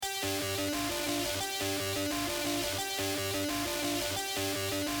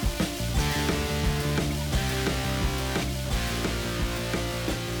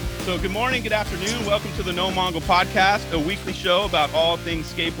So good morning, good afternoon. Welcome to the No Mongol Podcast, a weekly show about all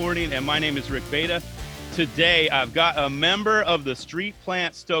things skateboarding. And my name is Rick Beta. Today, I've got a member of the Street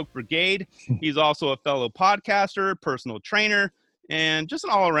Plant Stoke Brigade. He's also a fellow podcaster, personal trainer, and just an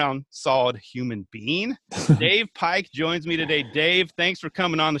all-around solid human being. Dave Pike joins me today. Dave, thanks for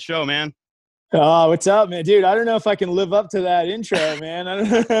coming on the show, man. Oh, what's up, man? Dude, I don't know if I can live up to that intro, man. I'm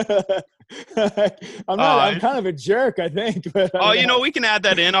kind of a jerk, I think. But we can add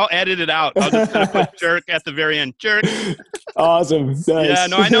that in. I'll edit it out. I'll just kind of put jerk at the very end. Jerk. Awesome. Nice. Yeah,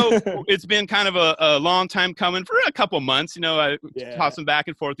 no, I know it's been kind of a long time coming for a couple months. Tossing back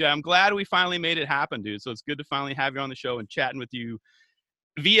and forth. Yeah, I'm glad we finally made it happen, dude. So it's good to finally have you on the show and chatting with you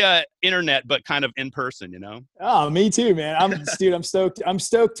via internet, but kind of in person, Oh, me too, man. I'm stoked. I'm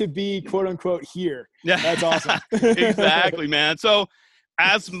stoked to be quote unquote here. Yeah, that's awesome. Exactly, man. So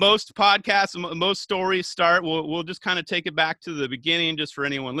as most podcasts, most stories start, we'll just kind of take it back to the beginning, just for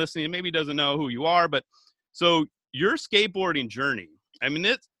anyone listening, maybe doesn't know who you are. But so your skateboarding journey, I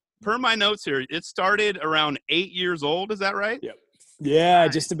mean, per my notes here, it started around 8 years old. Is that right? Yep. Yeah,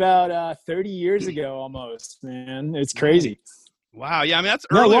 nice. Just about 30 years ago almost, man. It's crazy. Wow. Yeah. I mean, that's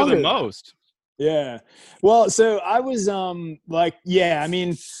earlier than most. Yeah. Well, so I was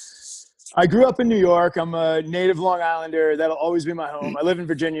I grew up in New York. I'm a native Long Islander. That'll always be my home. I live in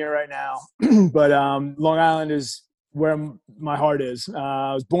Virginia right now, but Long Island is where my heart is.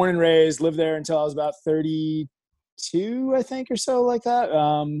 I was born and raised, lived there until I was about 32, I think, or so, like that.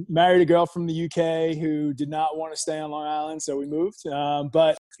 Married a girl from the UK who did not want to stay on Long Island, so we moved.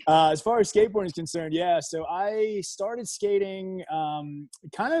 But as far as skateboarding is concerned, so I started skating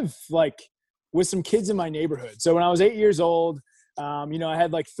kind of like with some kids in my neighborhood. So when I was 8 years old, I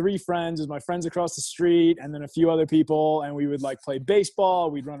had like 3 friends. It was my friends across the street and then a few other people. And we would like play baseball.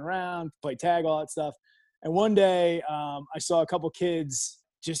 We'd run around, play tag, all that stuff. And one day I saw a couple kids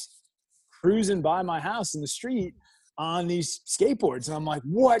just cruising by my house in the street on these skateboards. And I'm like,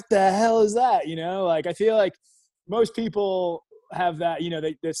 what the hell is that? I feel like most people have that,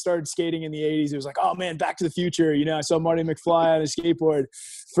 they started skating in the 80s. It was like, oh man, Back to the Future. I saw Marty McFly on a skateboard.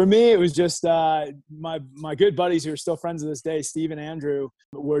 For me, it was just my good buddies who are still friends to this day, Steve and Andrew,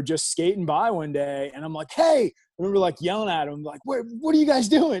 were just skating by one day. And I'm like, hey, I remember like yelling at them, like, what are you guys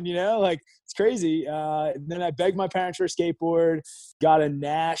doing? It's crazy. Then I begged my parents for a skateboard, got a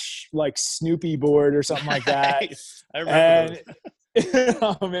Nash like Snoopy board or something like that. I remember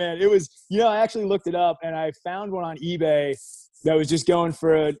oh man, it was, I actually looked it up and I found one on eBay that was just going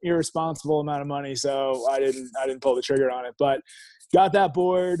for an irresponsible amount of money. So I didn't pull the trigger on it, but got that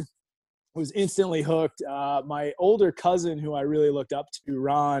board, was instantly hooked. My older cousin, who I really looked up to,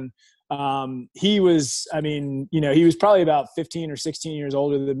 Ron, he was probably about 15 or 16 years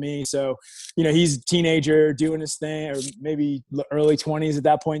older than me. So, he's a teenager doing his thing, or maybe early 20s at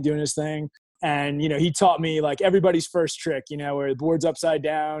that point doing his thing. And, he taught me like everybody's first trick, where the board's upside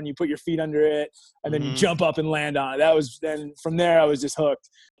down, you put your feet under it and then you jump up and land on it. Then from there I was just hooked.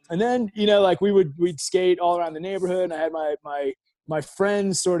 And then, we'd skate all around the neighborhood. And I had my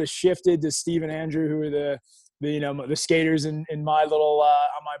friends sort of shifted to Steve and Andrew, who were the skaters in my little,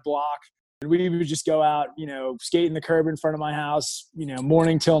 on my block. And we would just go out, skate in the curb in front of my house,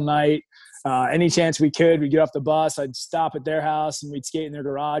 morning till night. Any chance we could, we'd get off the bus. I'd stop at their house and we'd skate in their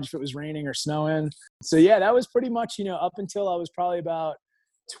garage if it was raining or snowing. So yeah, that was pretty much, up until I was probably about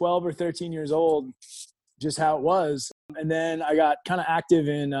 12 or 13 years old, just how it was. And then I got kind of active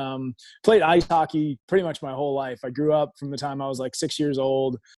in, played ice hockey pretty much my whole life. I grew up from the time I was like 6 years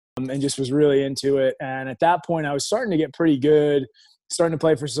old and just was really into it. And at that point I was starting to get pretty good, starting to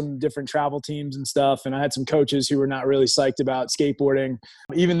play for some different travel teams and stuff. And I had some coaches who were not really psyched about skateboarding,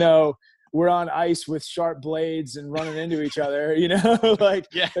 even though we're on ice with sharp blades and running into each other,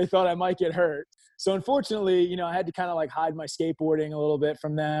 They thought I might get hurt. So unfortunately, I had to kind of like hide my skateboarding a little bit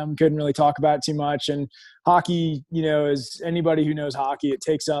from them. Couldn't really talk about it too much. And hockey, as anybody who knows hockey, it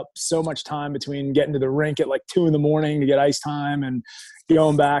takes up so much time between getting to the rink at like 2 a.m. to get ice time and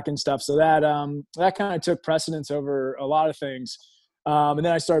going back and stuff. So that kind of took precedence over a lot of things. And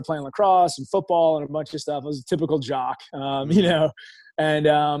then I started playing lacrosse and football and a bunch of stuff. I was a typical jock, And,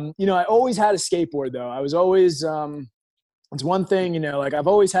 I always had a skateboard though. I was always, it's one thing, I've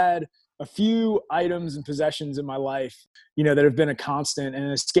always had a few items and possessions in my life, that have been a constant, and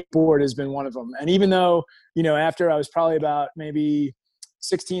a skateboard has been one of them. And even though, after I was probably about maybe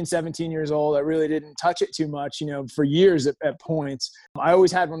 16, 17 years old. I really didn't touch it too much, for years at points. I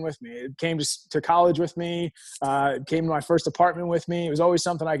always had one with me. It came to college with me. It came to my first apartment with me. It was always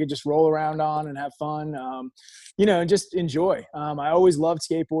something I could just roll around on and have fun, and just enjoy. I always loved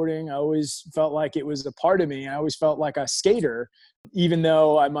skateboarding. I always felt like it was a part of me. I always felt like a skater, even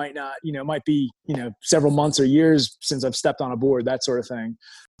though I might not, might be, several months or years since I've stepped on a board, that sort of thing.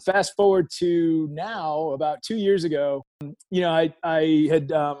 Fast forward to now, about 2 years ago, I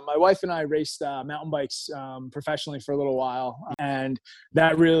had, my wife and I raced mountain bikes professionally for a little while. And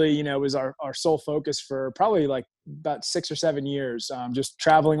that really, was our sole focus for probably like about 6 or 7 years, just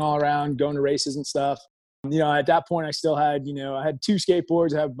traveling all around, going to races and stuff. At that point I still had, I had 2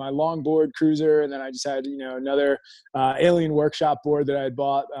 skateboards. I had my longboard cruiser, and then I just had, another Alien Workshop board that I had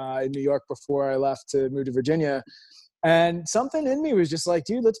bought in New York before I left to move to Virginia. And something in me was just like,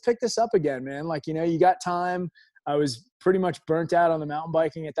 dude, let's pick this up again, man. Like, you got time. I was pretty much burnt out on the mountain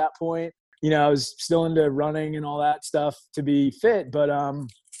biking at that point. I was still into running and all that stuff to be fit, but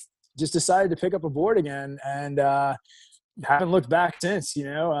just decided to pick up a board again, and haven't looked back since.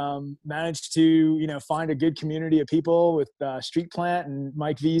 Managed to find a good community of people with Street Plant and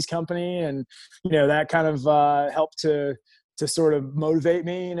Mike V's company, and that kind of helped to sort of motivate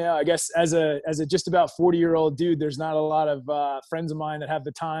me. I guess as a just about 40-year-old dude, there's not a lot of friends of mine that have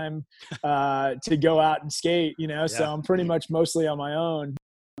the time to go out and skate. So I'm pretty much mostly on my own.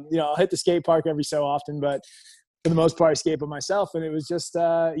 I'll hit the skate park every so often, but for the most part, I skate by myself. And it was just,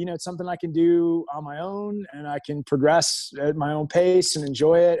 it's something I can do on my own, and I can progress at my own pace and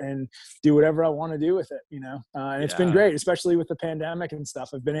enjoy it and do whatever I want to do with it, and it's been great, especially with the pandemic and stuff.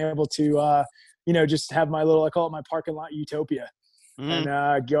 I've been able to, just have my little, I call it my parking lot utopia,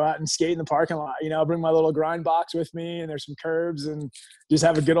 and go out and skate in the parking lot. I'll bring my little grind box with me, and there's some curbs, and just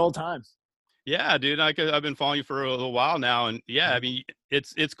have a good old time. Yeah, dude. I've been following you for a little while now, and I mean,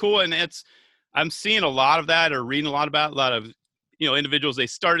 it's cool, and I'm seeing a lot of that, or reading a lot about a lot of, individuals. They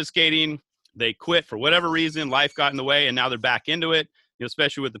started skating, they quit for whatever reason, life got in the way, and now they're back into it,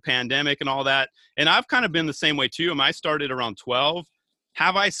 especially with the pandemic and all that. And I've kind of been the same way too. I started around 12.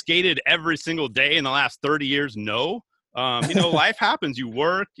 Have I skated every single day in the last 30 years? No. Life happens. You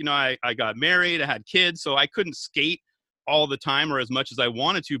work, I got married, I had kids, so I couldn't skate all the time or as much as I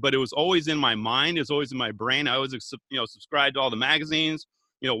wanted to, but it was always in my mind. It was always in my brain. I always, subscribed to all the magazines,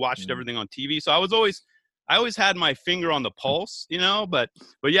 watched everything on TV. So I always had my finger on the pulse, but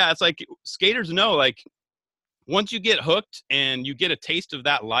yeah, it's like skaters know, like once you get hooked and you get a taste of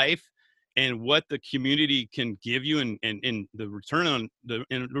that life and what the community can give you, and the return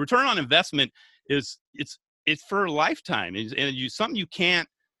on investment is it's for a lifetime, and something you can't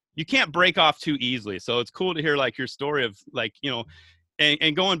break off too easily. So it's cool to hear like your story of like,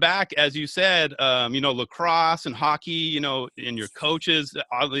 and going back, as you said, lacrosse and hockey, and your coaches,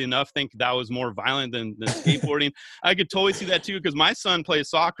 oddly enough, think that was more violent than skateboarding. I could totally see that too, because my son plays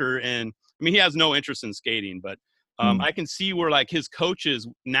soccer, and I mean, he has no interest in skating, but I can see where like his coaches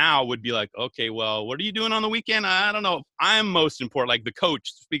now would be like, okay, well, what are you doing on the weekend? I don't know. I'm most important, like the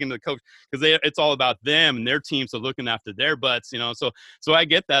coach, speaking to the coach, because it's all about them and their teams, so looking after their butts, so I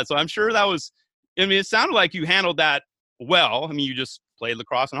get that. So I'm sure that was, I mean, it sounded like you handled that well. I mean, you just played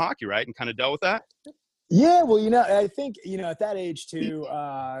lacrosse and hockey, right? And kind of dealt with that? Yeah, well, I think, at that age too,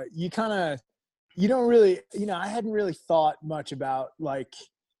 you don't really, I hadn't really thought much about like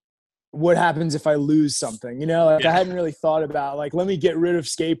what happens if I lose something, I hadn't really thought about like, let me get rid of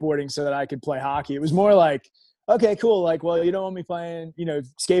skateboarding so that I could play hockey. It was more like, okay, cool. Like, well, you don't want me playing,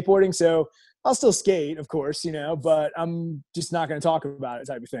 skateboarding, so I'll still skate, of course, but I'm just not going to talk about it,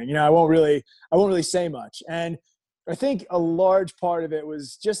 type of thing. I won't really say much. And I think a large part of it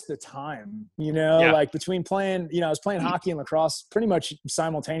was just the time, like between playing, I was playing hockey and lacrosse pretty much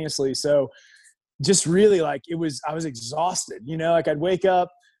simultaneously. So just really like I was exhausted, like I'd wake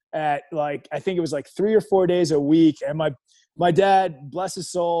up at like, I think it was like 3 or 4 days a week. And my dad, bless his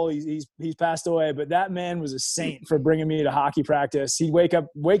soul, he's passed away, but that man was a saint for bringing me to hockey practice. He'd wake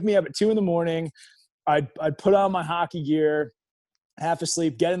me up at 2 a.m. I'd put on my hockey gear, half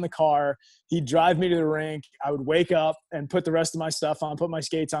asleep, get in the car. He'd drive me to the rink. I would wake up and put the rest of my stuff on, put my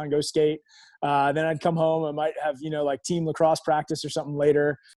skates on, go skate. Then I'd come home. I might have, like team lacrosse practice or something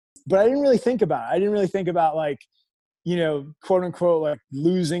later. But I didn't really think about it. I didn't really think about like, quote unquote, like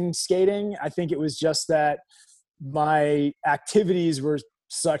losing skating. I think it was just that my activities were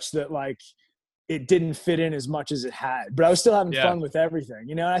such that like it didn't fit in as much as it had, but I was still having fun with everything,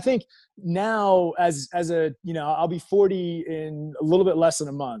 and I think now as a, I'll be 40 in a little bit less than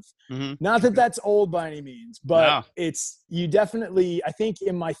a month. Not that that's old by any means, but it's, you definitely, I think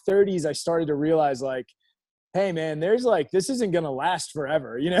in my 30s, I started to realize like hey man, there's like, this isn't going to last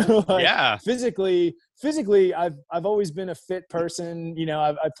forever, you know, like Yeah. physically, I've always been a fit person. You know,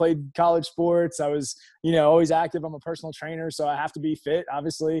 I played college sports. I was, you know, always active. I'm a personal trainer, so I have to be fit,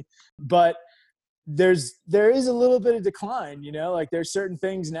 obviously. But there is a little bit of decline, you know, like there's certain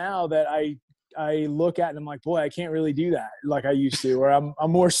things now that I look at and I'm like, boy, I can't really do that like I used to, or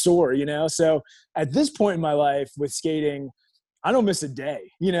I'm more sore, you know? So at this point in my life with skating, I don't miss a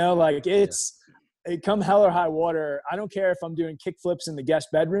day, you know, like it come hell or high water. I don't care if I'm doing kick flips in the guest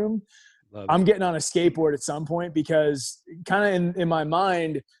bedroom. I'm getting on a skateboard at some point, because kind of in my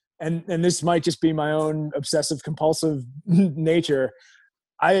mind, and this might just be my own obsessive compulsive nature,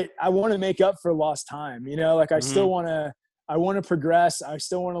 I want to make up for lost time, you know, like I still want to progress. I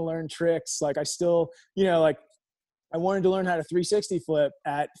still want to learn tricks. Like I still, you know, like I wanted to learn how to 360 flip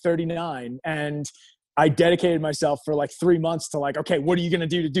at 39, and I dedicated myself for like 3 months to like, okay, what are you going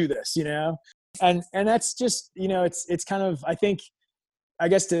to do this, you know? And that's just, you know, it's kind of, I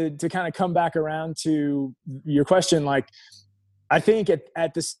guess to kind of come back around to your question, like, I think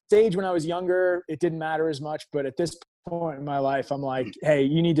at the stage when I was younger, it didn't matter as much, but at this point in my life, I'm like, hey,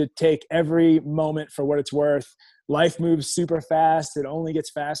 you need to take every moment for what it's worth. Life moves super fast. It only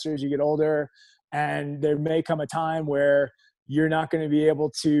gets faster as you get older. And there may come a time where you're not going to be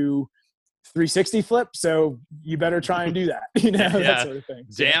able to 360 flip, so you better try and do that, you know, that sort of thing.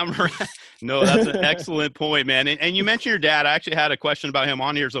 So. Damn right. No, that's an excellent point, man. And you mentioned your dad. I actually had a question about him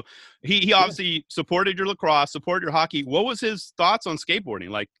on here. So he obviously supported your lacrosse, supported your hockey. What was his thoughts on skateboarding?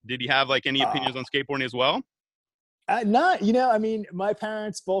 Like, did he have like any opinions on skateboarding as well? Not, you know, I mean, my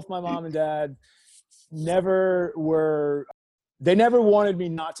parents, both my mom and dad, never wanted me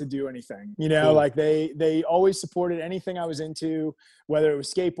not to do anything, you know, cool. Like they always supported anything I was into, whether it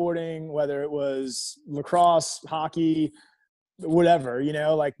was skateboarding, whether it was lacrosse, hockey, whatever, you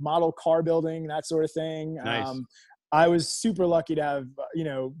know, like model car building, that sort of thing. Nice. I was super lucky to have, you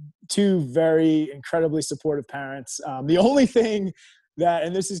know, two very incredibly supportive parents. The only thing that,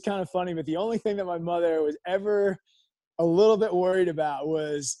 and this is kind of funny, but the only thing that my mother was ever a little bit worried about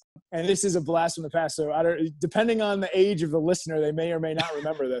was, and this is a blast from the past, so depending on the age of the listener, they may or may not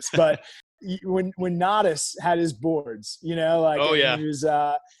remember this, but when Nadas had his boards, you know, like, he was,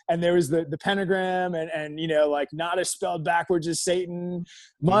 and there was the pentagram and, you know, like Nadas spelled backwards as Satan.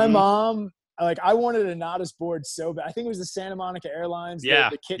 My mom, like, I wanted a Nadas board so bad. I think it was the Santa Monica Airlines,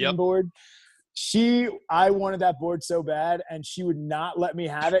 the kitten board. I wanted that board so bad, and she would not let me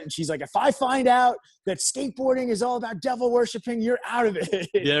have it. And she's like, if I find out that skateboarding is all about devil worshiping, you're out of it.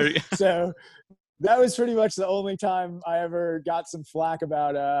 Yeah. So that was pretty much the only time I ever got some flack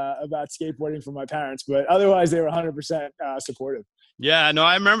about skateboarding from my parents, but otherwise they were 100% supportive. Yeah, no,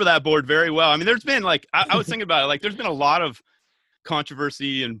 I remember that board very well. I mean, there's been like, I was thinking about it, like there's been a lot of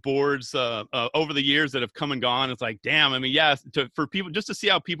controversy and boards over the years that have come and gone. It's like, damn, I mean, for people, just to see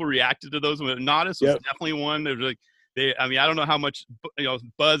how people reacted to those. Nadas was definitely one. There was like, I mean, I don't know how much, you know,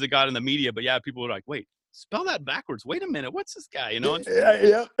 buzz it got in the media, but yeah, people were like, wait, spell that backwards. Wait a minute. What's this guy? You know, what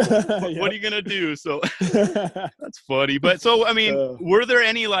are you going to do? So that's funny. But so, I mean, were there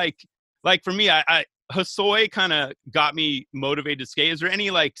any like for me, Hosoi kind of got me motivated to skate. Is there any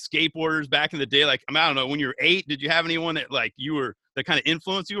like skateboarders back in the day? Like, I mean, I don't know, when you were 8, did you have anyone that like that kind of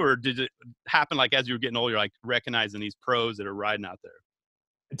influenced you, or did it happen like as you were getting older, like recognizing these pros that are riding out there?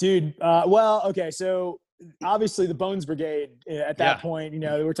 Dude, well, okay, so obviously the Bones Brigade at that point, you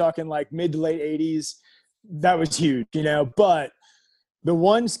know, we're talking like mid to late 80s. That was huge, you know, but the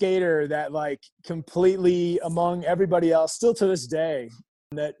one skater that like completely among everybody else, still to this day,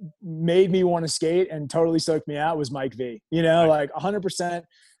 that made me want to skate and totally stoked me out was Mike V. You know, like 100%,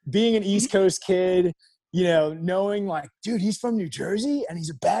 being an East Coast kid, you know, knowing like, dude, he's from New Jersey and he's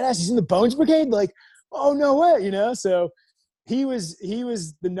a badass. He's in the Bones Brigade. Like, oh, no way, you know? So he was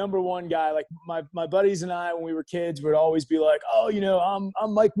the number one guy. Like my buddies and I, when we were kids, would always be like, oh, you know, I'm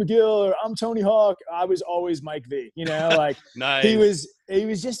Mike McGill or I'm Tony Hawk. I was always Mike V, you know, like nice. he was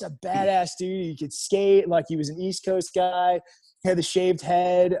just a badass dude. He could skate. Like he was an East Coast guy. He had the shaved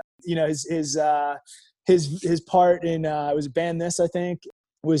head, you know, his part in, it was Ban This, I think,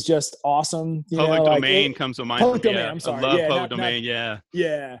 was just awesome. Public Domain comes to mind. Public Domain, I'm sorry. I love Public Domain,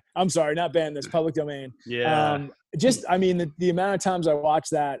 Yeah, I'm sorry, not Ban This, Public Domain. Yeah. Just, I mean, the amount of times I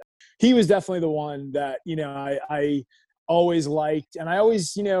watched that, he was definitely the one that, you know, I always liked. And I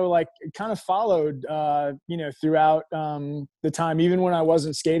always, you know, like kind of followed, you know, throughout the time, even when I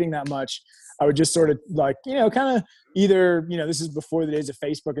wasn't skating that much. I would just sort of like, you know, kind of either, you know, this is before the days of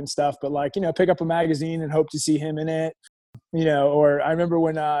Facebook and stuff, but like, you know, pick up a magazine and hope to see him in it, you know, or I remember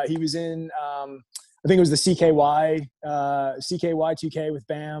when he was in, I think it was the CKY 2K with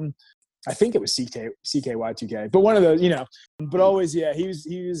Bam. I think it was CKY2K, but one of those, but always, yeah, he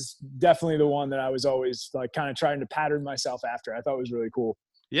was definitely the one that I was always like kind of trying to pattern myself after. I thought was really cool.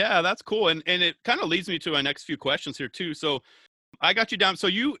 Yeah, that's cool. And it kind of leads me to my next few questions here too. So I got you down. So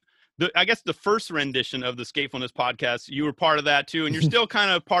I guess the first rendition of the Skatefulness podcast, you were part of that too. And you're still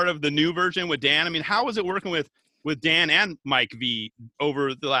kind of part of the new version with Dan. I mean, how was it working with Dan and Mike V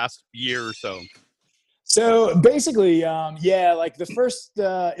over the last year or so? So basically, like the first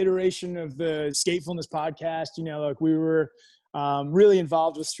iteration of the Skatefulness podcast, like we were really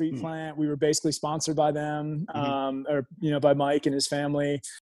involved with Street Plant. We were basically sponsored by them, by Mike and his family.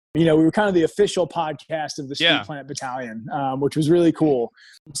 We were kind of the official podcast of the Street Plant Battalion, which was really cool.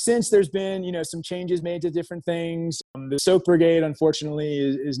 Since there's been, some changes made to different things, the Stoke Brigade, unfortunately,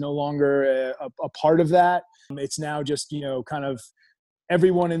 is no longer a part of that. It's now just, kind of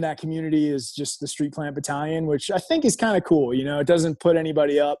everyone in that community is just the Street Plant Battalion, which I think is kind of cool. It doesn't put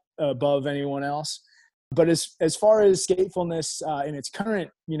anybody up above anyone else. But as far as Skatefulness in its current,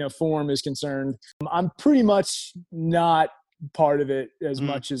 form is concerned, I'm pretty much not part of it as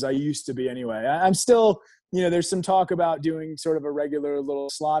much as I used to be anyway. I'm still, there's some talk about doing sort of a regular little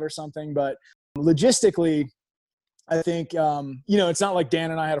slot or something, but logistically, I think, it's not like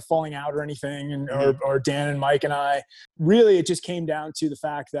Dan and I had a falling out or anything, or Dan and Mike and I. Really, it just came down to the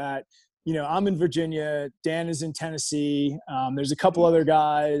fact that, I'm in Virginia, Dan is in Tennessee. There's a couple other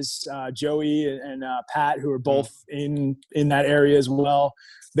guys, Joey and Pat, who are both in that area as well.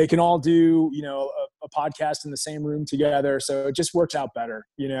 They can all do, a podcast in the same room together. So it just works out better.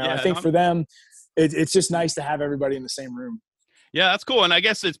 I think for them, it's just nice to have everybody in the same room. Yeah, that's cool. And I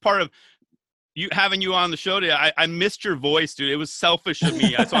guess it's part of having you on the show today. I missed your voice, dude. It was selfish of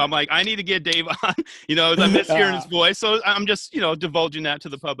me. So I'm like, I need to get Dave on, I miss hearing his voice. So I'm just, divulging that to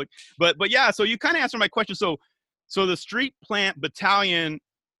the public. But yeah, so you kind of answered my question. So the Street Plant Battalion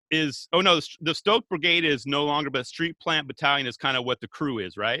the Stoke Brigade is no longer, but Street Plant Battalion is kind of what the crew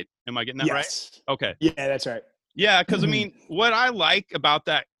is, right? Am I getting that right? Okay. Yeah, that's right. Yeah, because I mean, what I like about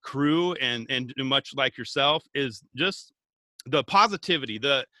that crew and much like yourself is just the positivity,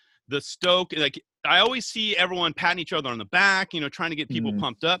 the stoke. Like I always see everyone patting each other on the back, trying to get people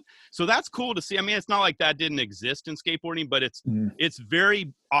pumped up. So that's cool to see. I mean, it's not like that didn't exist in skateboarding, but it's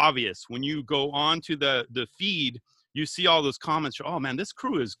very obvious when you go on to the feed. You see all those comments. Oh man, this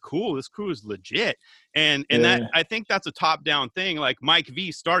crew is cool. This crew is legit. And that, I think that's a top down thing. Like Mike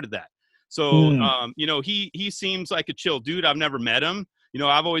V started that. So, he seems like a chill dude. I've never met him.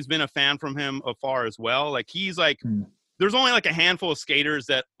 I've always been a fan from him afar as well. Like he's like, there's only like a handful of skaters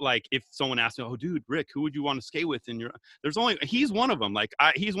that like, if someone asks me, oh dude, Rick, who would you want to skate with? And he's one of them. Like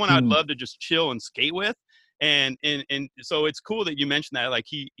he's one I'd love to just chill and skate with. And so it's cool that you mentioned that. Like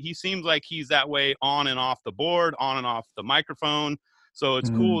he seems like he's that way on and off the board, on and off the microphone. So it's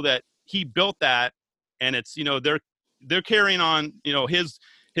cool that he built that, and it's, they're carrying on,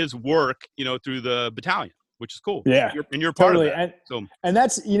 his work, through the battalion, which is cool. Yeah. You're part totally. of that. And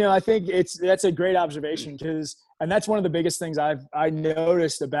that's, I think that's a great observation, and that's one of the biggest things I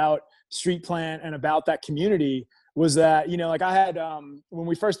noticed about Street Plant and about that community was that, like I had, when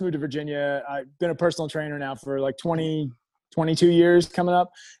we first moved to Virginia, I've been a personal trainer now for like 22 years coming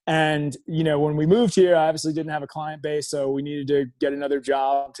up. And, when we moved here, I obviously didn't have a client base. So we needed to get another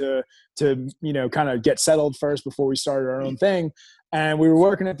job to kind of get settled first before we started our own thing. And we were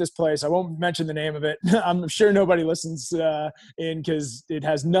working at this place. I won't mention the name of it. I'm sure nobody listens in because it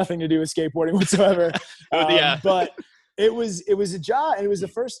has nothing to do with skateboarding whatsoever. But it was a job, and it was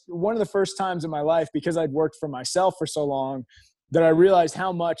one of the first times in my life, because I'd worked for myself for so long, that I realized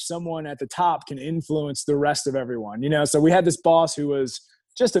how much someone at the top can influence the rest of everyone. So we had this boss who was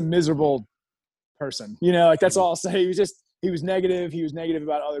just a miserable person. Like that's all I'll say. He was negative. He was negative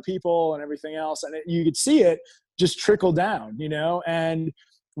about other people and everything else, and you could see it just trickle down. And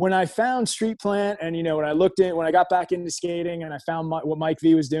when I found Street Plant, and when I got back into skating, and I found what Mike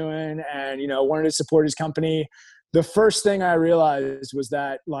V was doing, and wanted to support his company, the first thing I realized was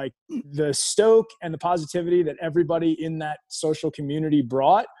that like the stoke and the positivity that everybody in that social community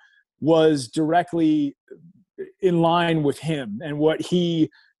brought was directly in line with him and what he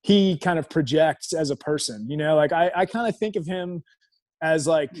kind of projects as a person. Like I kind of think of him as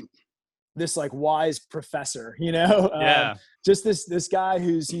like this like wise professor, just this guy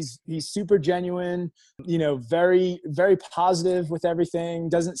he's super genuine, very, very positive with everything,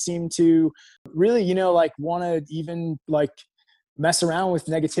 doesn't seem to really, like want to even like mess around with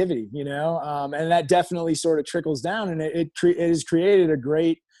negativity, and that definitely sort of trickles down, and it has created a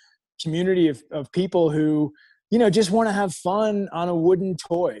great community of people who, just want to have fun on a wooden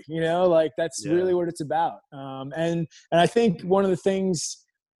toy, like that's really what it's about. And I think one of the things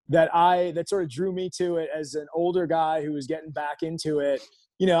that sort of drew me to it as an older guy who was getting back into it.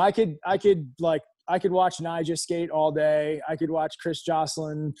 You know, I could watch Nyjah skate all day. I could watch Chris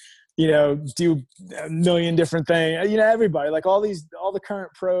Jocelyn, you know, do a million different things. You know, everybody, like all the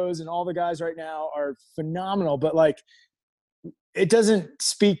current pros and all the guys right now are phenomenal, but like, it doesn't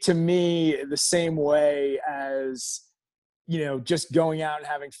speak to me the same way as, you know, just going out and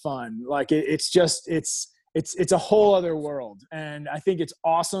having fun. Like it's a whole other world. And I think it's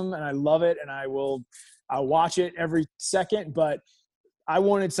awesome and I love it. And I'll watch it every second, but I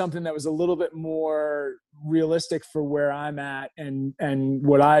wanted something that was a little bit more realistic for where I'm at and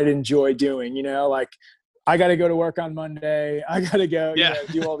what I'd enjoy doing, you know, like I got to go to work on Monday. I got to go you know,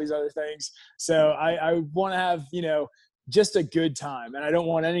 do all these other things. So I want to have, you know, just a good time. And I don't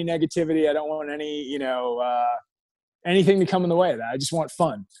want any negativity. I don't want any, you know, anything to come in the way of that. I just want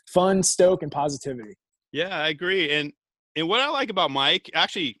fun, stoke, and positivity. Yeah, I agree. And what I like about Mike,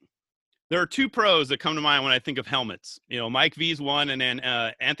 actually, there are two pros that come to mind when I think of helmets. You know, Mike V's one, and then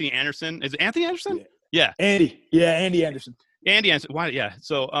Anthony Anderson. Is it Anthony Anderson? Yeah. Andy. Yeah, Andy Anderson. Andy Anderson. Why? Yeah.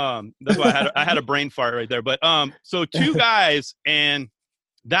 So that's why I had a brain fart right there. But so two guys, and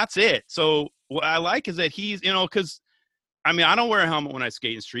that's it. So what I like is that he's, you know, because I mean, I don't wear a helmet when I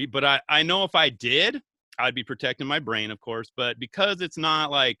skate in street, but I know if I did, I'd be protecting my brain, of course. But because it's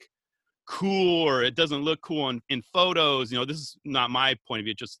not like cool or it doesn't look cool in photos, you know, this is not my point of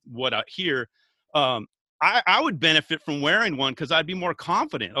view, just what I hear. I would benefit from wearing one because I'd be more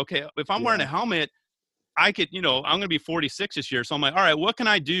confident. Okay, if I'm wearing a helmet, I could, you know, I'm going to be 46 this year. So I'm like, all right, what can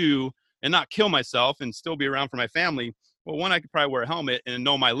I do and not kill myself and still be around for my family? Well, one, I could probably wear a helmet and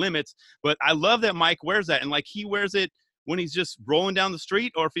know my limits. But I love that Mike wears that. And like he wears it when he's just rolling down the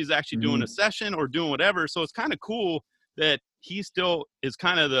street or if he's actually doing a session or doing whatever. So it's kind of cool that he still is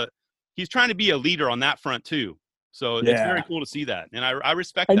kind of he's trying to be a leader on that front too. So it's very cool to see that. And I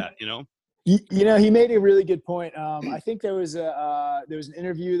respect that, you know. You know, he made a really good point. I think there was an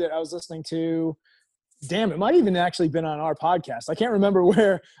interview that I was listening to. Damn, it might even actually been on our podcast. I can't remember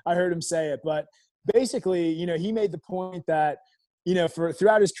where I heard him say it, but basically, you know, he made the point that, you know,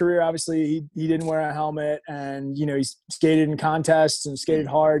 throughout his career, obviously he didn't wear a helmet and, you know, he skated in contests and skated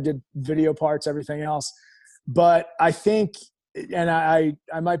hard, did video parts, everything else. But I think, and I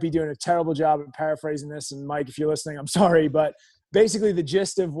might be doing a terrible job of paraphrasing this, and Mike, if you're listening, I'm sorry, but basically the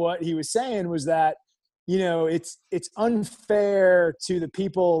gist of what he was saying was that, you know, it's unfair to the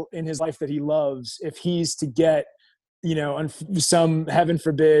people in his life that he loves if he's to get, you know, some, heaven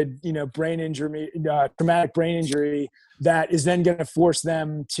forbid, you know, brain injury, traumatic brain injury that is then going to force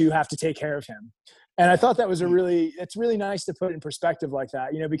them to have to take care of him. And I thought that was it's really nice to put in perspective like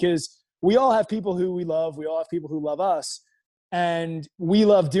that, you know, because we all have people who we love. We all have people who love us. And we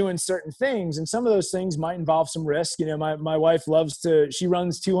love doing certain things. And some of those things might involve some risk. You know, my wife she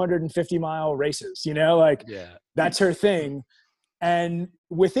runs 250-mile races, you know, like that's her thing. And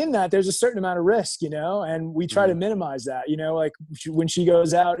within that, there's a certain amount of risk, you know, and we try to minimize that, you know, like when she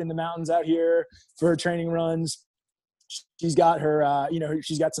goes out in the mountains out here for her training runs, she's got her, you know,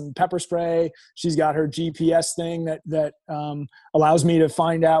 she's got some pepper spray. She's got her GPS thing that allows me to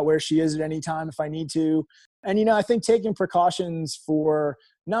find out where she is at any time if I need to. And, you know, I think taking precautions for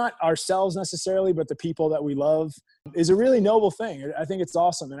not ourselves necessarily, but the people that we love is a really noble thing. I think it's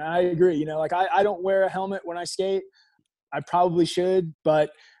awesome. And I agree, you know, like I don't wear a helmet when I skate. I probably should, but,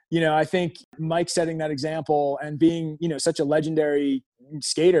 you know, I think Mike setting that example and being, you know, such a legendary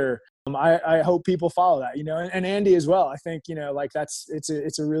skater, I hope people follow that, you know, and Andy as well. I think, you know, like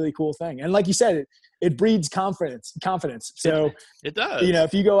it's a really cool thing. And like you said, it breeds confidence. So it does, you know,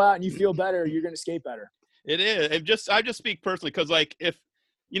 if you go out and you feel better, you're going to skate better. It is. I just speak personally because, like, if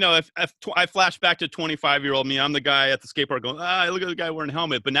I flash back to 25-year-old me, I'm the guy at the skate park going, look at the guy wearing a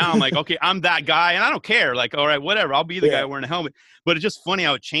helmet. But now I'm like, okay, I'm that guy, and I don't care. Like, all right, whatever. I'll be the guy wearing a helmet. But it's just funny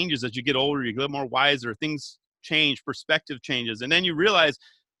how it changes as you get older. You get more wiser. Things change. Perspective changes. And then you realize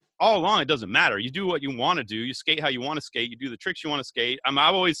all along it doesn't matter. You do what you want to do. You skate how you want to skate. You do the tricks you want to skate. I've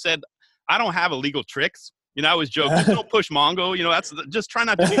always said I don't have illegal tricks. You know, I always joke, just don't push Mongo. You know, just try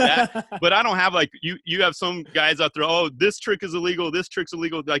not to do that. But I don't have like you have some guys out there, oh, this trick is illegal, this trick's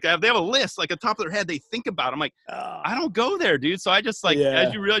illegal. Like they have a list, like at the top of their head, they think about it. I'm like, I don't go there, dude. So I just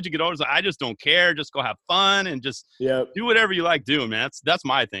as you realize you get older, like, I just don't care. Just go have fun and just do whatever you like doing, man. That's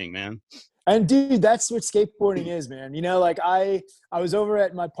my thing, man. And dude, that's what skateboarding is, man. You know, like I was over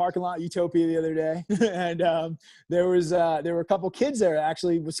at my parking lot Utopia the other day, and there were a couple kids there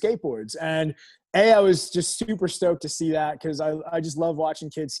actually with skateboards, and I was just super stoked to see that because I just love watching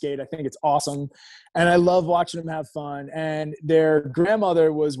kids skate. I think it's awesome. And I love watching them have fun. And their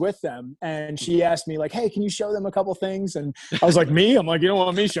grandmother was with them. And she asked me like, hey, can you show them a couple things? And I was like, me? I'm like, you don't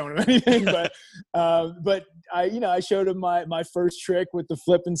want me showing them anything. But I showed them my first trick with the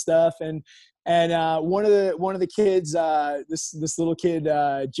flip and stuff. And one of the kids, this little kid,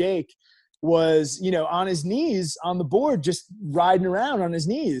 Jake, was, on his knees on the board, just riding around on his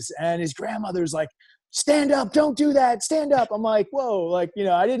knees. And his grandmother's like, stand up, don't do that, stand up. I'm like, whoa, like,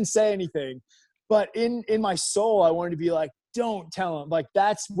 I didn't say anything. But in my soul, I wanted to be like, don't tell him. Like,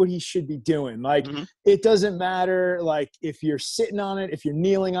 that's what he should be doing. Like, It doesn't matter, like, if you're sitting on it, if you're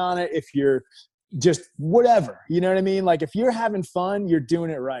kneeling on it, if you're just whatever, you know what I mean? Like, if you're having fun, you're doing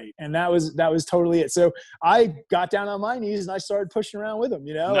it right. And that was totally it. So I got down on my knees and I started pushing around with him,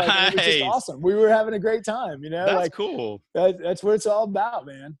 Nice. Like, it was just awesome. We were having a great time, That's like, cool. That's what it's all about,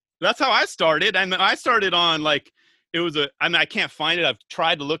 man. That's how I started. And I started on like, I can't find it. I've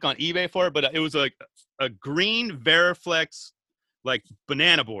tried to look on eBay for it, but it was a green Veriflex, like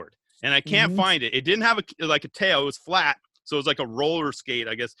banana board. And I can't find it. It didn't have a tail. It was flat. So it was like a roller skate,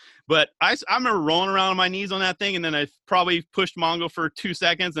 I guess. But I remember rolling around on my knees on that thing, and then I probably pushed Mongo for 2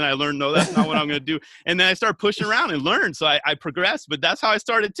 seconds, and I learned, no, that's not what I'm going to do. And then I started pushing around and learned. So I progressed, but that's how I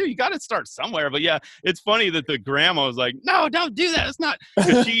started too. You got to start somewhere. But yeah, it's funny that the grandma was like, no, don't do that. It's not.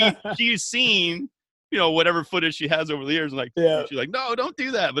 Because she's seen, whatever footage she has over the years. And like, she's like, no, don't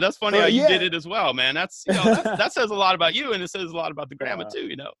do that. But that's funny how you did it as well, man. That's, that says a lot about you, and it says a lot about the grandma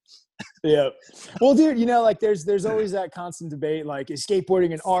too, Yeah. Well, dude, like there's always that constant debate. Like, is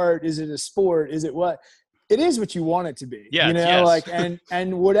skateboarding an art? Is it a sport? Is it what? It is what you want it to be. Yeah. Yes. Like,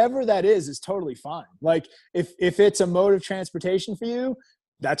 and whatever that is totally fine. Like, if it's a mode of transportation for you,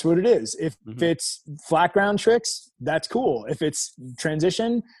 that's what it is. If it's flat ground tricks, that's cool. If it's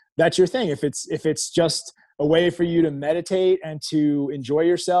transition, that's your thing. If it's just a way for you to meditate and to enjoy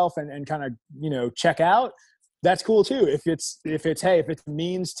yourself and kind of, check out, that's cool too. If it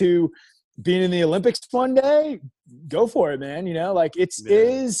means to being in the Olympics one day, go for it, man. Like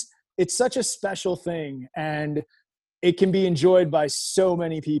it's such a special thing, and it can be enjoyed by so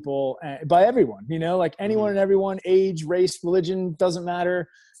many people, by everyone, like anyone and everyone, age, race, religion, doesn't matter.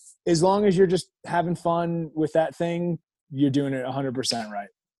 As long as you're just having fun with that thing, you're doing it 100% right.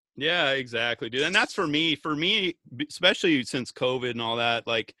 Yeah, exactly, dude. And that's for me, especially since COVID and all that,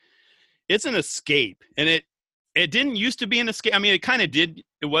 like it's an escape, and it didn't used to be an escape. I mean, it kind of did.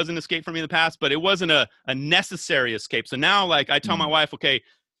 It was an escape for me in the past, but it wasn't a necessary escape. So now, like, I tell my wife, okay,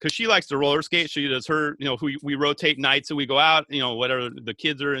 because she likes to roller skate. She does her, we rotate nights and we go out, whatever, the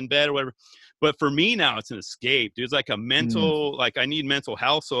kids are in bed or whatever. But for me now, it's an escape, dude. It's like a mental, like I need mental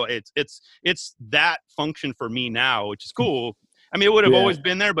health. So it's that function for me now, which is cool. I mean, it would have always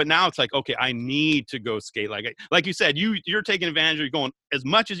been there, but now it's like, okay, I need to go skate. Like you said, you're taking advantage of going as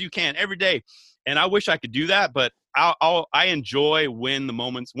much as you can every day. And I wish I could do that, but I enjoy when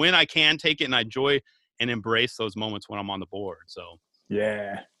I can take it, and I enjoy and embrace those moments when I'm on the board. So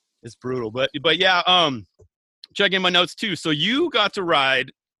yeah, it's brutal, but yeah, check in my notes too. So you got to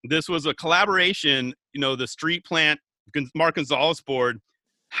ride. This was a collaboration, the Street Plant Mark Gonzalez board.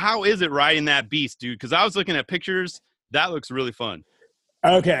 How is it riding that beast, dude? Because I was looking at pictures. That looks really fun.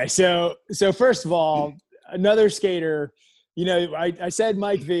 Okay, so first of all, another skater. I said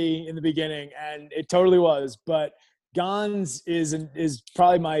Mike V in the beginning, and it totally was, but Gons is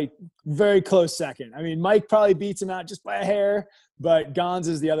probably my very close second. I mean, Mike probably beats him out just by a hair, but Gons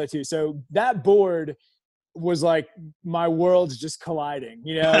is the other two. So that board was like my worlds just colliding.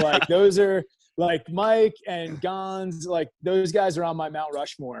 Like those are like Mike and Gons, like those guys are on my Mount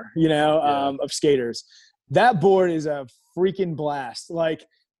Rushmore, of skaters. That board is a freaking blast. Like,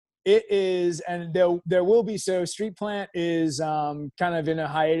 it is, and there will be. So Street Plant is kind of in a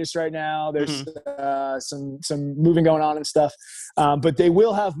hiatus right now. There's some moving going on and stuff, but they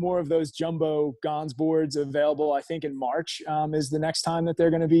will have more of those jumbo Gons boards available. I think in March is the next time that they're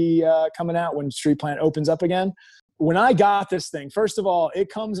going to be coming out, when Street Plant opens up again. When I got this thing, first of all, it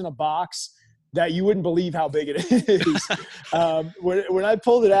comes in a box that you wouldn't believe how big it is. When I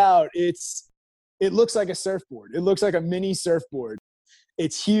pulled it out, it looks like a surfboard. It looks like a mini surfboard.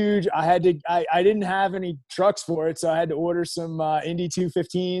 It's huge. I didn't have any trucks for it, so I had to order some Indy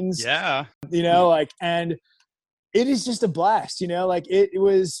 215s. Yeah. And it is just a blast, like it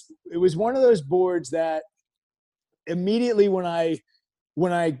was one of those boards that immediately when I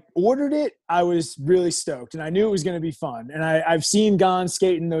ordered it, I was really stoked, and I knew it was going to be fun. And I've seen Gon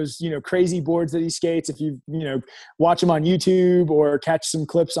skating those, crazy boards that he skates. If you, watch him on YouTube or catch some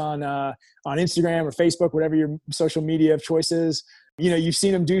clips on Instagram or Facebook, whatever your social media of choice is, you've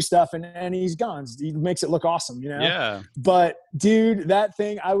seen him do stuff and he's gone. He makes it look awesome, Yeah. But dude, that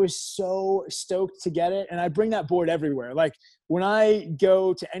thing, I was so stoked to get it. And I bring that board everywhere. Like when I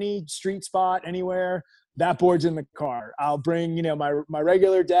go to any street spot, anywhere, that board's in the car. I'll bring, my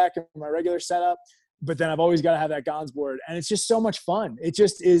regular deck and my regular setup, but then I've always got to have that Gons board. And it's just so much fun. It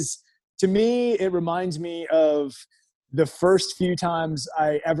just is, to me, it reminds me of the first few times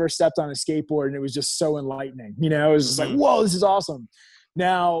I ever stepped on a skateboard, and it was just so enlightening. It was just like, whoa, this is awesome.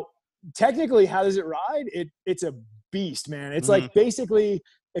 Now, technically, how does it ride? It's a beast, man. It's like basically,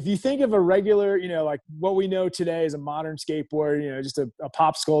 if you think of a regular, like what we know today is a modern skateboard, just a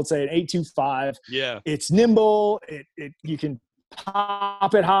popsicle, say an 825. Yeah. It's nimble. You can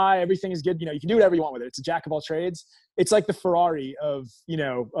pop it high. Everything is good. You can do whatever you want with it. It's a jack of all trades. It's like the Ferrari of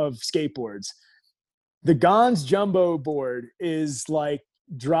skateboards. The Gons Jumbo board is like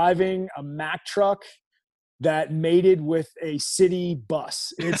driving a Mack truck that mated with a city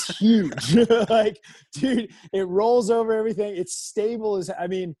bus. It's huge. Like, dude, it rolls over everything. It's stable as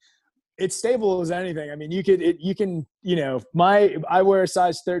anything. I mean, I wear a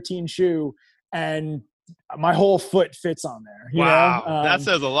size 13 shoe and my whole foot fits on there. Wow. That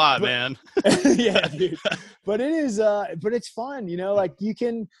says a lot, man. Yeah, dude. But it is, but it's fun, like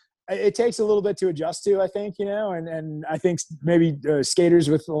it takes a little bit to adjust to, I think, and I think maybe skaters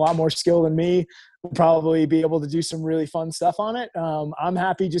with a lot more skill than me will probably be able to do some really fun stuff on it. I'm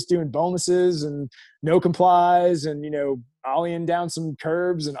happy just doing bonuses and no complies and, ollieing down some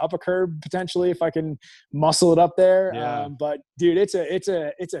curbs and up a curb potentially if I can muscle it up there. Yeah. But dude, it's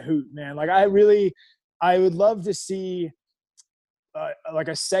a hoot, man. Like I would love to see like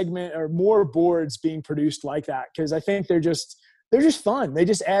a segment or more boards being produced like that. Cause I think they're just fun. They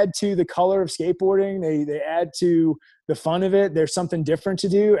just add to the color of skateboarding. They add to the fun of it. There's something different to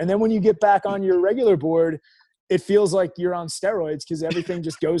do. And then when you get back on your regular board, it feels like you're on steroids because everything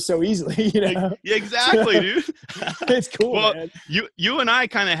just goes so easily, Yeah, exactly, dude. It's cool, well, man. You and I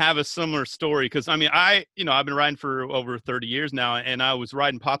kind of have a similar story because, I mean, I've been riding for over 30 years now, and I was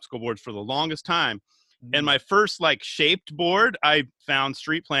riding popsicle boards for the longest time. And my first shaped board, I found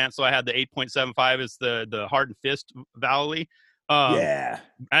Street Plant. So I had the 8.75 is the Heart and Fist Valley. Yeah.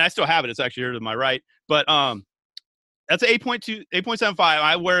 And I still have it. It's actually here to my right. But that's 8.75.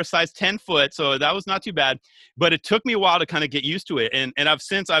 I wear a size 10 foot, so that was not too bad. But it took me a while to kind of get used to it. And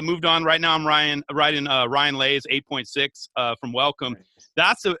I moved on. Right now I'm riding Ryan Lay's 8.6 from Welcome.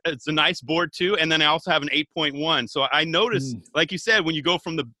 It's a nice board too. And then I also have an 8.1. So I noticed, like you said, when you go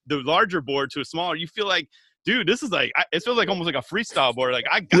from the larger board to a smaller, you feel like, dude, this is it feels like almost like a freestyle board. Like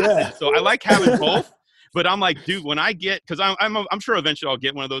I got it. So I like having both. But I'm like, dude, when I get, because I'm sure eventually I'll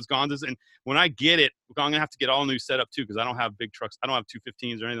get one of those Gonzas, and when I get it, I'm gonna have to get all new setup too, because I don't have big trucks, I don't have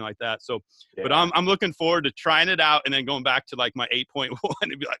 215s or anything like that. So, but I'm looking forward to trying it out and then going back to my 8.1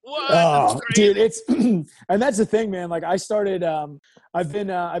 and be like, what? Oh, dude, it's and that's the thing, man. Like I started, I've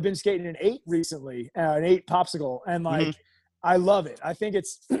been skating an 8 recently, an 8 popsicle, and I love it. I think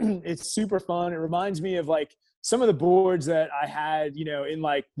it's it's super fun. It reminds me of some of the boards that I had, in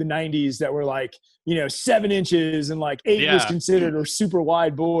the 90s that were 7 inches and 8 was considered a super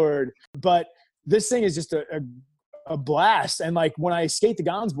wide board. But this thing is just a blast. And when I skate the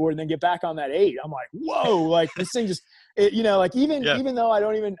Gons board and then get back on that 8, I'm like, whoa, this thing just, even though I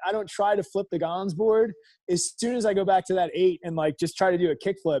don't try to flip the Gons board, as soon as I go back to that 8 and just try to do a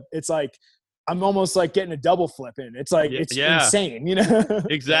kick flip, it's I'm almost getting a double flip in. It's it's insane,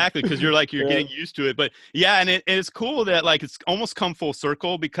 Exactly, because you're getting used to it. But yeah, and it's cool that it's almost come full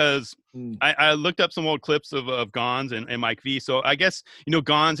circle because I looked up some old clips of Gons and Mike V. So I guess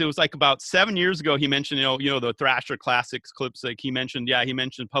Gons. It was about 7 years ago. He mentioned the Thrasher Classics clips. He mentioned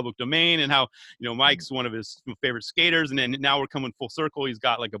Public Domain and how Mike's one of his favorite skaters. And then now we're coming full circle. He's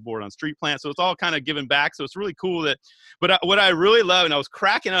got a board on Street Plant. So it's all kind of giving back. So it's really cool that. But what I really love, and I was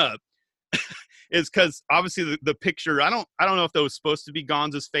cracking up, is because obviously the picture, I don't know if that was supposed to be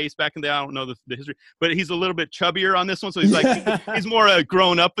Gonza's face back in the day. I don't know the history, but he's a little bit chubbier on this one. So he's he's more a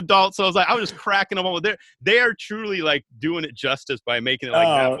grown up adult. So I was just cracking them up. They are truly doing it justice by making it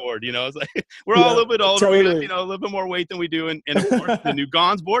that board. It's we're all a little bit older. Totally. We got, a little bit more weight than we do. And of course the new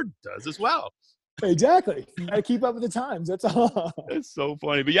Gons board does as well. Exactly. You got to keep up with the times. That's all. It's so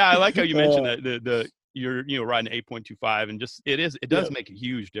funny. But yeah, I like how you mentioned that you're riding 8.25 and just it does make a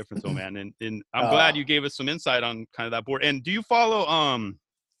huge difference, though, man. And I'm glad you gave us some insight on kind of that board. And do you follow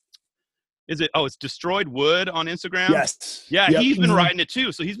it's Destroyed Wood on Instagram? Yes. Yeah, he's been riding it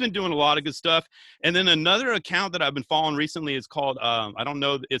too. So he's been doing a lot of good stuff. And then another account that I've been following recently is called I don't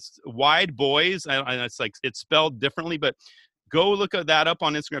know, it's Wide Boys. And it's it's spelled differently, but go look at that up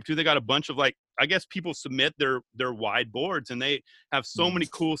on Instagram too. They got a bunch of I guess people submit their wide boards, and they have so many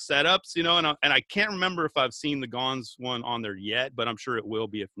cool setups, you know, and I can't remember if I've seen the Gons one on there yet, but I'm sure it will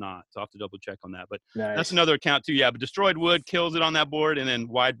be if not. So I'll have to double check on that. But that's another account too. Yeah, but Destroyed Wood kills it on that board, and then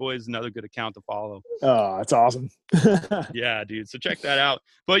Wide Boy is another good account to follow. Oh, that's awesome. Yeah, dude. So check that out.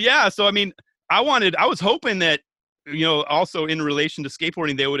 But yeah, so I mean, I was hoping that, you know, also in relation to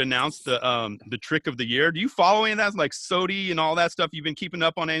skateboarding, they would announce the trick of the year. Do you follow any of that, like SOTY and all that stuff? You've been keeping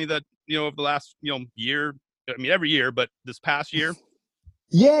up on any of that, you know, of the last, you know, year? I mean, every year, but this past year?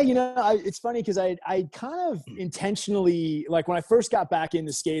 Yeah, you know, it's funny because I kind of intentionally, like when I first got back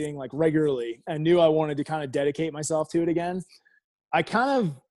into skating like regularly and knew I wanted to kind of dedicate myself to it again, I kind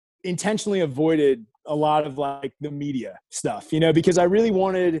of intentionally avoided a lot of like the media stuff, you know, because I didn't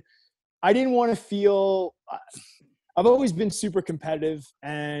want to feel – I've always been super competitive,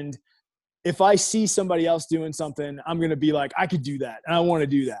 and if I see somebody else doing something, I'm going to be like, I could do that, and I want to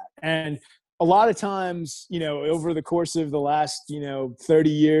do that. And a lot of times, you know, over the course of the last, you know, 30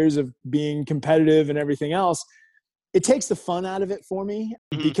 years of being competitive and everything else, it takes the fun out of it for me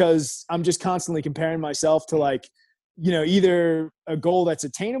because I'm just constantly comparing myself to like, you know, either a goal that's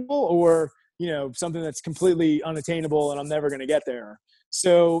attainable or, you know, something that's completely unattainable and I'm never going to get there.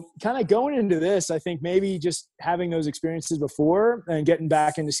 So kind of going into this, I think maybe just having those experiences before and getting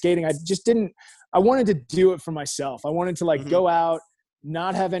back into skating, I wanted to do it for myself. I wanted to like go out,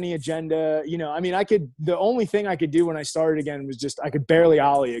 not have any agenda, you know, I mean, the only thing I could do when I started again was just, I could barely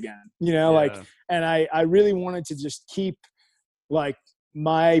ollie again, you know, like, and I really wanted to just keep like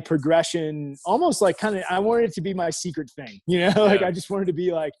my progression almost like kind of, I wanted it to be my secret thing, you know, like I just wanted to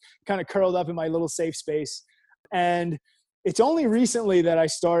be like kind of curled up in my little safe space. And it's only recently that I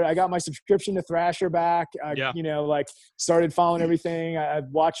got my subscription to Thrasher back. You know, like started following everything.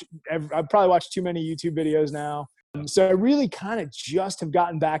 I've probably watched too many YouTube videos now. So I really kind of just have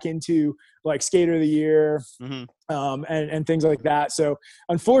gotten back into like Skater of the Year and things like that. So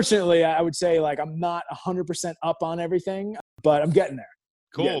unfortunately, I would say like I'm not 100% up on everything, but I'm getting there.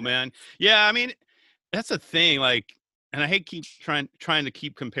 Cool, man. Yeah, I mean, that's the thing. Like, and I hate trying to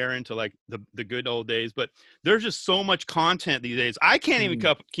keep comparing to like the good old days, but there's just so much content these days. I can't even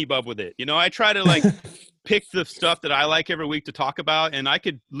keep up with it. You know, I try to like pick the stuff that I like every week to talk about, and I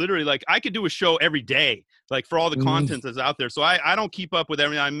could literally I could do a show every day, like for all the content that's out there. So I don't keep up with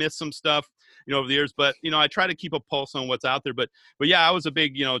everything. I miss some stuff, you know, over the years, but you know, I try to keep a pulse on what's out there. But yeah, I was a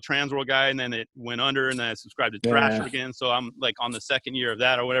big, you know, Transworld guy, and then it went under, and then I subscribed to Thrasher again. So I'm like on the second year of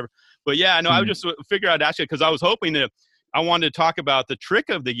that or whatever. But yeah, no, I just figured I'd ask you because I was hoping I wanted to talk about the trick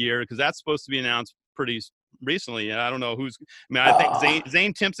of the year because that's supposed to be announced pretty recently. And I don't know who's. I mean, I think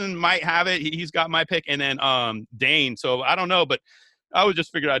Zane Timpson might have it. He's got my pick, and then Dane. So I don't know, but I was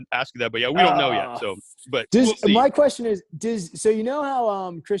just figured I'd ask you that. But yeah, we don't know yet. So, but we'll see. My question is, so you know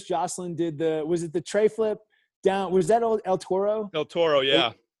how Chris Jocelyn did was it the tray flip down? Was that El Toro? El Toro,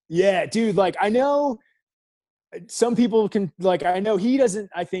 yeah. Yeah, dude. Like I know. Some people can like. I know he doesn't.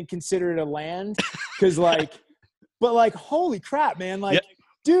 I think consider it a land because like, but like, holy crap, man! Like,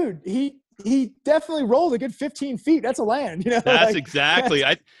 dude, he definitely rolled a good 15 feet. That's a land, you know. That's like, exactly.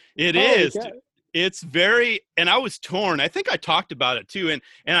 It is. It's very. And I was torn. I think I talked about it too.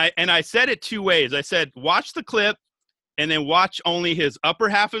 And I said it two ways. I said watch the clip, and then watch only his upper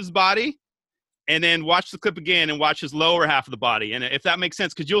half of his body, and then watch the clip again and watch his lower half of the body. And if that makes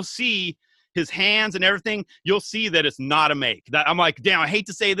sense, because you'll see his hands and everything, you'll see that it's not a make. That I'm like, damn, I hate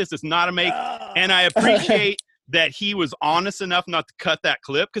to say this, it's not a make. And I appreciate that he was honest enough not to cut that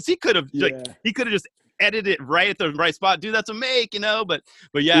clip because he could have just edited it right at the right spot. Dude, that's a make, you know. But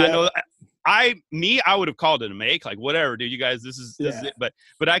yeah, no, I would have called it a make, like whatever, dude. You guys, this is it.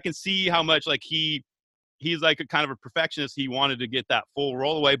 But I can see how much like he's like a kind of a perfectionist. He wanted to get that full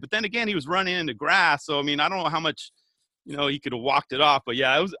roll away, but then again, he was running into grass. So I mean, I don't know how much. You know, he could have walked it off, but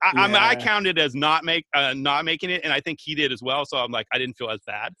yeah, it was. I counted it as not making it, and I think he did as well. So I'm like, I didn't feel as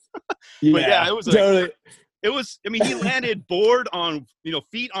bad. But yeah, it was totally. It was. I mean, he landed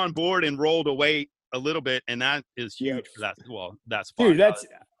feet on board and rolled away a little bit, and that is huge for that. Well, that's dude. That's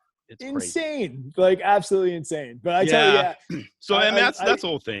it's insane, crazy. Like absolutely insane. But I tell you, So and that's the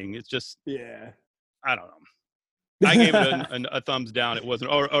whole thing. It's just I don't know. I gave it a thumbs down. It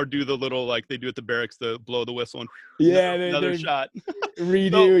wasn't, or do the little like they do at the barracks, the blow the whistle and another shot.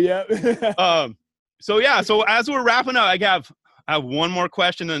 Redo, So yeah. So as we're wrapping up, I have one more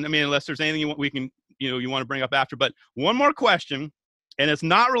question, and I mean, unless there's anything we can, you want to bring up after, but one more question, and it's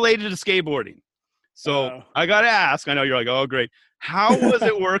not related to skateboarding. So I got to ask. I know you're like, oh great. How was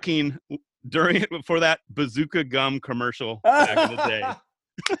it working for that Bazooka gum commercial back in the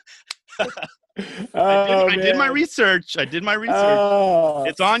day? Oh, I did my man. research. Oh,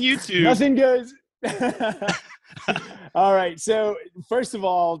 It's on YouTube. nothing goes. All right. So first of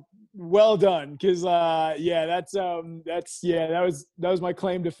all, well done. Cause, yeah, that was my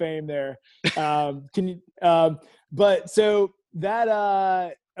claim to fame there. Can you, but so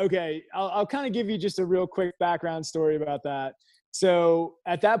that, okay, I'll kind of give you just a real quick background story about that. So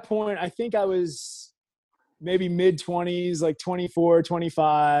at that point, I think I was maybe mid 20s, like 24,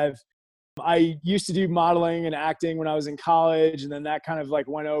 25. I used to do modeling and acting when I was in college, and then that kind of like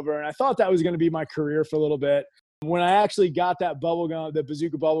went over, and I thought that was going to be my career for a little bit. When I actually got that the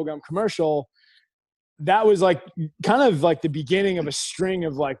Bazooka bubblegum commercial, that was like kind of like the beginning of a string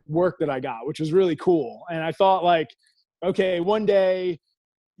of like work that I got, which was really cool. And I thought like, okay, one day,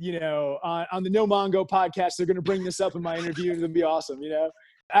 on the No Mongo podcast, they're going to bring this up in my interview. It'll be awesome,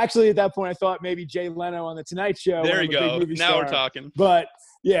 Actually, at that point, I thought maybe Jay Leno on the Tonight Show. There you go. Big movie now star. We're talking. But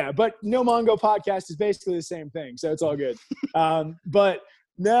yeah, but No Mongo podcast is basically the same thing, so it's all good. But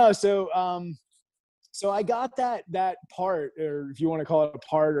no, so I got that part, or if you want to call it a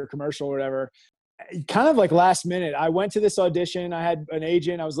part or commercial or whatever, kind of like last minute. I went to this audition. I had an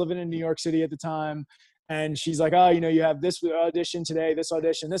agent. I was living in New York City at the time. And she's like, oh, you have this audition today, this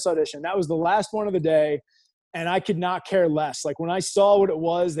audition. That was the last one of the day. And I could not care less. Like when I saw what it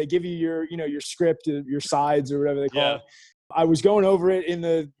was, they give you your script, your sides or whatever they call it. I was going over it in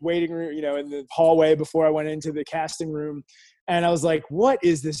the waiting room, in the hallway before I went into the casting room. And I was like, what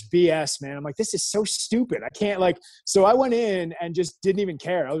is this BS, man? I'm like, this is so stupid. I can't so I went in and just didn't even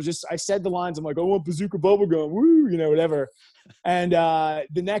care. I said the lines. I'm like, I want Bazooka bubblegum, woo, whatever. And I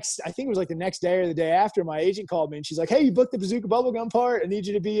think it was like the next day or the day after, my agent called me and she's like, hey, you booked the Bazooka bubblegum part. I need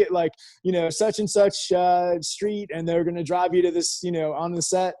you to be at like, such and such street. And they're going to drive you to this, on the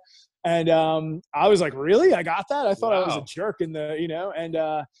set. And I was like, really? I got that? I thought I was a jerk in the, and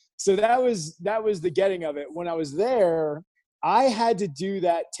so that was the getting of it. When I was there, I had to do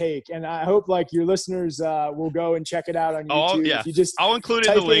that take, and I hope like your listeners will go and check it out on YouTube. Oh, yeah. If you just I'll include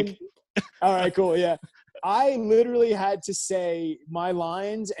it in the link. All right, cool. Yeah. I literally had to say my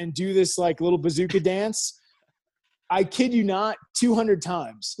lines and do this like little bazooka dance. I kid you not, 200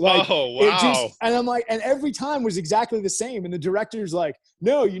 times. Like, oh, wow. And I'm like, and every time was exactly the same. And the director's like,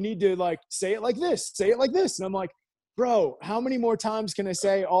 no, you need to like say it like this, say it like this. And I'm like, bro, how many more times can I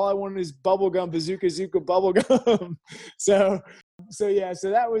say all I want is bubblegum, bazooka, zooka, bubblegum? so yeah,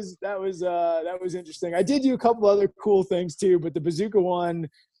 so that was interesting. I did do a couple other cool things too, but the bazooka one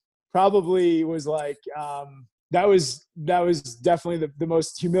probably was like, that was definitely the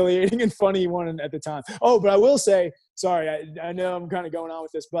most humiliating and funny one at the time. Oh, but I will say, sorry, I know I'm kind of going on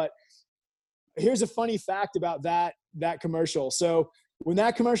with this, but here's a funny fact about that commercial. So when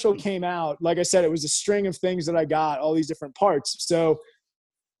that commercial came out, like I said, it was a string of things that I got, all these different parts. So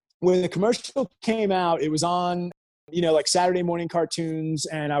when the commercial came out, it was on, like Saturday morning cartoons,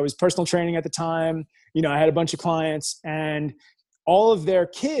 and I was personal training at the time. I had a bunch of clients, and all of their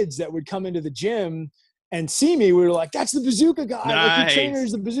kids that would come into the gym and see me, we were like, that's the bazooka guy. Nice. Like, your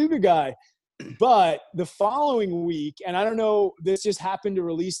trainer's the bazooka guy. But the following week, and I don't know, this just happened to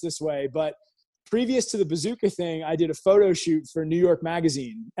release this way, but previous to the bazooka thing, I did a photo shoot for New York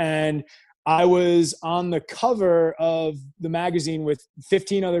Magazine, and I was on the cover of the magazine with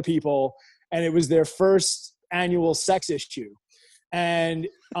 15 other people, and it was their first annual sex issue. And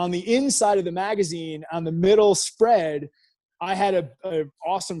on the inside of the magazine, on the middle spread, I had a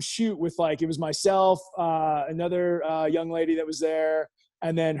awesome shoot with it was myself, another young lady that was there,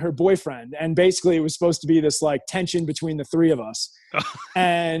 and then her boyfriend. And basically it was supposed to be this tension between the three of us.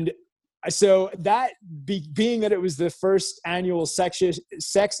 And so that being that it was the first annual sex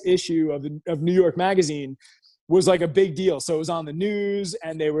issue of New York Magazine was a big deal. So it was on the news,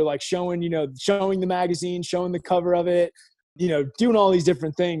 and they were showing the magazine, showing the cover of it, doing all these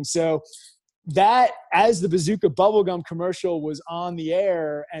different things. So that, as the Bazooka bubblegum commercial was on the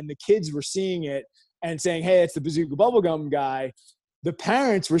air and the kids were seeing it and saying, hey, it's the Bazooka bubblegum guy, the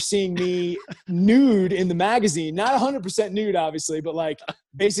parents were seeing me nude in the magazine, not 100% nude, obviously, but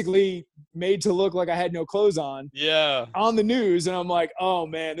basically made to look like I had no clothes on. Yeah. On the news. And I'm like, oh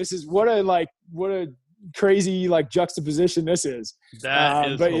man, this is what a crazy juxtaposition this is.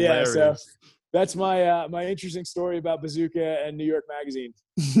 That is but hilarious. Yeah, so that's my interesting story about Bazooka and New York Magazine.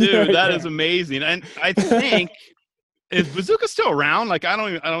 Dude, that is amazing. And I think, is Bazooka still around? I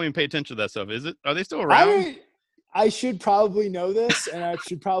don't even pay attention to that stuff. Are they still around? I should probably know this, and I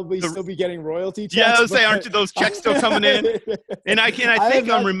should probably still be getting royalty checks. Yeah, I was saying, aren't those checks still coming in? And I think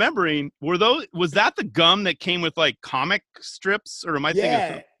I'm remembering, was that the gum that came with comic strips, or am I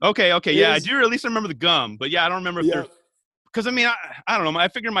thinking? Okay, yeah, I do at least remember the gum, but yeah, I don't remember if there's because I mean, I don't know. I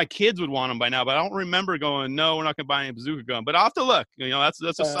figure my kids would want them by now, but I don't remember going, no, we're not going to buy any bazooka gun. But I'll have to look. You know, that's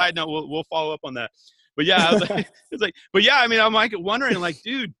a side note. We'll follow up on that. But yeah, I was like, it's like, but yeah, I mean, I'm like wondering, like,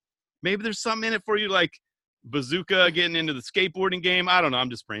 dude, maybe there's something in it for you, like bazooka, getting into the skateboarding game. I don't know. I'm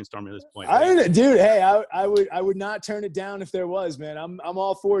just brainstorming at this point. Dude, hey, I would not turn it down if there was, man. I'm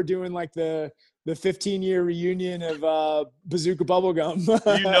all for doing like the 15-year reunion of bazooka bubblegum.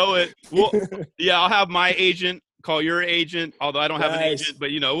 You know it. Well, yeah, I'll have my agent call your agent, although I don't have an agent,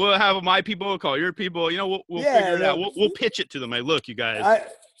 but you know, we'll have my people call your people. You know, we'll figure it out. We'll pitch it to them. Like, look, you guys.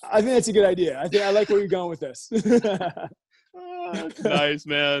 I think that's a good idea. I like where you're going with this. That's nice,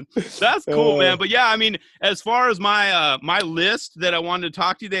 man. That's cool, man. But yeah, I mean, as far as my my list that I wanted to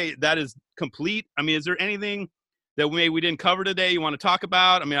talk to you, that is complete. I mean, is there anything that we didn't cover today you want to talk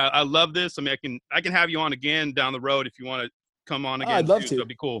about? I mean, I love this. I mean, I can have you on again down the road if you want to come on again. I'd love to. So it'd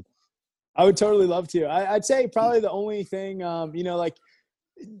be cool. I would totally love to. I'd say probably the only thing, you know, like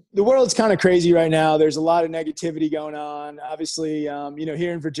the world's kind of crazy right now. There's a lot of negativity going on. Obviously, you know,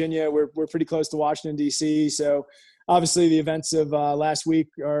 here in Virginia, we're pretty close to Washington, D.C. So obviously the events of last week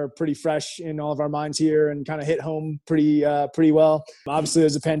are pretty fresh in all of our minds here and kind of hit home pretty well. Obviously,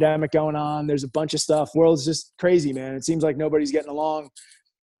 there's a pandemic going on. There's a bunch of stuff. World's just crazy, man. It seems like nobody's getting along.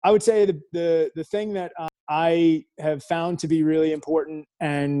 I would say the thing that I have found to be really important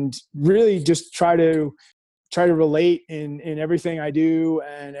and really just try to relate in everything I do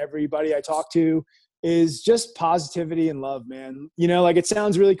and everybody I talk to is just positivity and love, man. You know, like it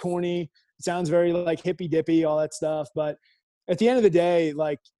sounds really corny. It sounds very like hippy dippy, all that stuff. But at the end of the day,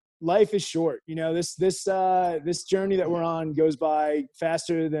 like life is short. You know, this journey that we're on goes by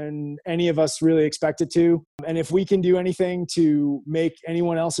faster than any of us really expect it to. And if we can do anything to make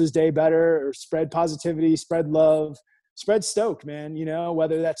anyone else's day better or spread positivity, spread love, spread stoke, man, you know,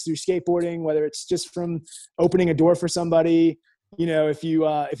 whether that's through skateboarding, whether it's just from opening a door for somebody, you know, if you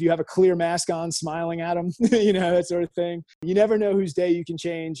have a clear mask on, smiling at them, you know, that sort of thing. You never know whose day you can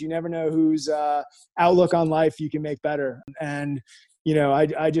change. You never know whose outlook on life you can make better. And, you know,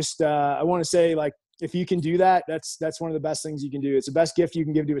 I just I want to say, like, if you can do that, that's one of the best things you can do. It's the best gift you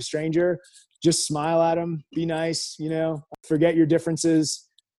can give to a stranger. Just smile at them, be nice, you know, forget your differences,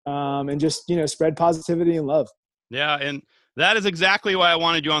 and just, you know, spread positivity and love. Yeah, and that is exactly why I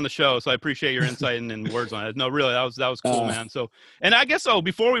wanted you on the show. So I appreciate your insight and words on it. No, really, that was cool, man. So, and I guess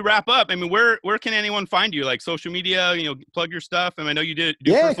before we wrap up, I mean, where can anyone find you? Like social media, you know, plug your stuff. I mean, I know you do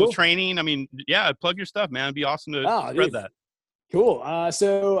personal training. I mean, yeah, plug your stuff, man. It'd be awesome to spread that. Cool.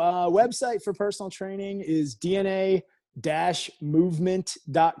 So website for personal training is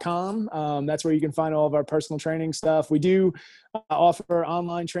dna-movement.com. That's where you can find all of our personal training stuff. We do offer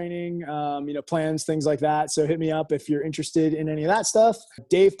online training, you know, plans, things like that. So hit me up if you're interested in any of that stuff.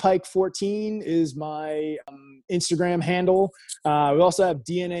 Dave Pike 14 is my Instagram handle. We also have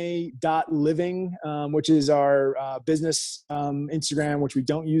dna.living, which is our business Instagram, which we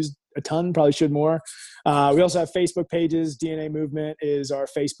don't use a ton, probably should more. We also have Facebook pages. DNA Movement is our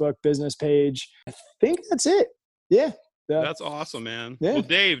Facebook business page. I think that's it. Yeah. That's awesome, man. Yeah. Well,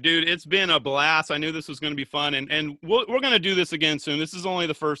 Dave, dude, it's been a blast. I knew this was going to be fun, and we're going to do this again soon. This is only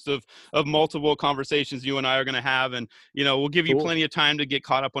the first of multiple conversations you and I are going to have, and you know, we'll give you plenty of time to get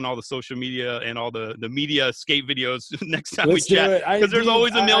caught up on all the social media and all the media skate videos next time we chat, because there's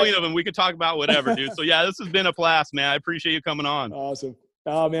always a million of them. We could talk about whatever, dude. So yeah, this has been a blast, man. I appreciate you coming on. Awesome.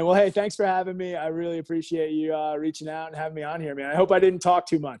 Oh man, well, hey, thanks for having me. I really appreciate you reaching out and having me on here, man. I hope I didn't talk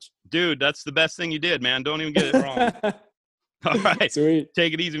too much. Dude, that's the best thing you did, man. Don't even get it wrong. All right. Sweet.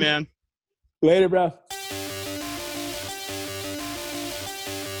 Take it easy, man. Later, bro.